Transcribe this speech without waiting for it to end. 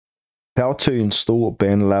How to install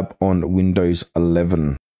BandLab on Windows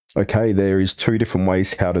 11. Okay, there is two different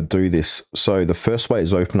ways how to do this. So the first way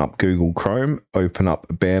is open up Google Chrome, open up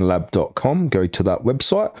bandlab.com, go to that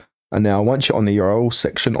website. And now once you're on the URL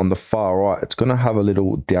section on the far right, it's going to have a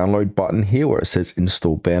little download button here where it says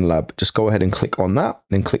install BandLab. Just go ahead and click on that,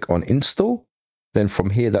 then click on install. Then from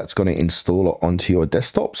here, that's going to install it onto your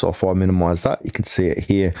desktop. So if I minimize that, you can see it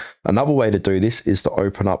here. Another way to do this is to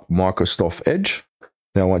open up Microsoft Edge.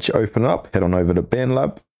 Now, once you open it up, head on over to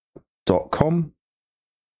bandlab.com.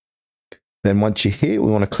 Then once you're here,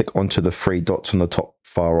 we want to click onto the three dots on the top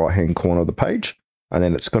far right-hand corner of the page. And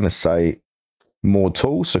then it's going to say more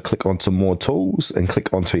tools. So click onto more tools and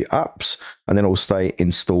click onto your apps. And then it will say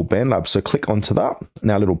install BandLab. So click onto that.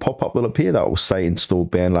 Now a little pop-up will appear that will say install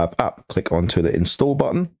BandLab app. Click onto the install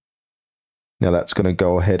button. Now that's going to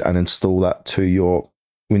go ahead and install that to your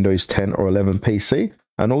Windows 10 or 11 PC.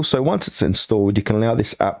 And also once it's installed, you can allow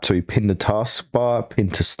this app to pin the taskbar,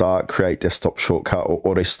 pin to start, create desktop shortcut, or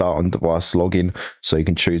auto start on device login. So you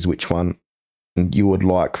can choose which one you would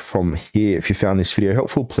like from here. If you found this video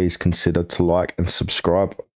helpful, please consider to like and subscribe.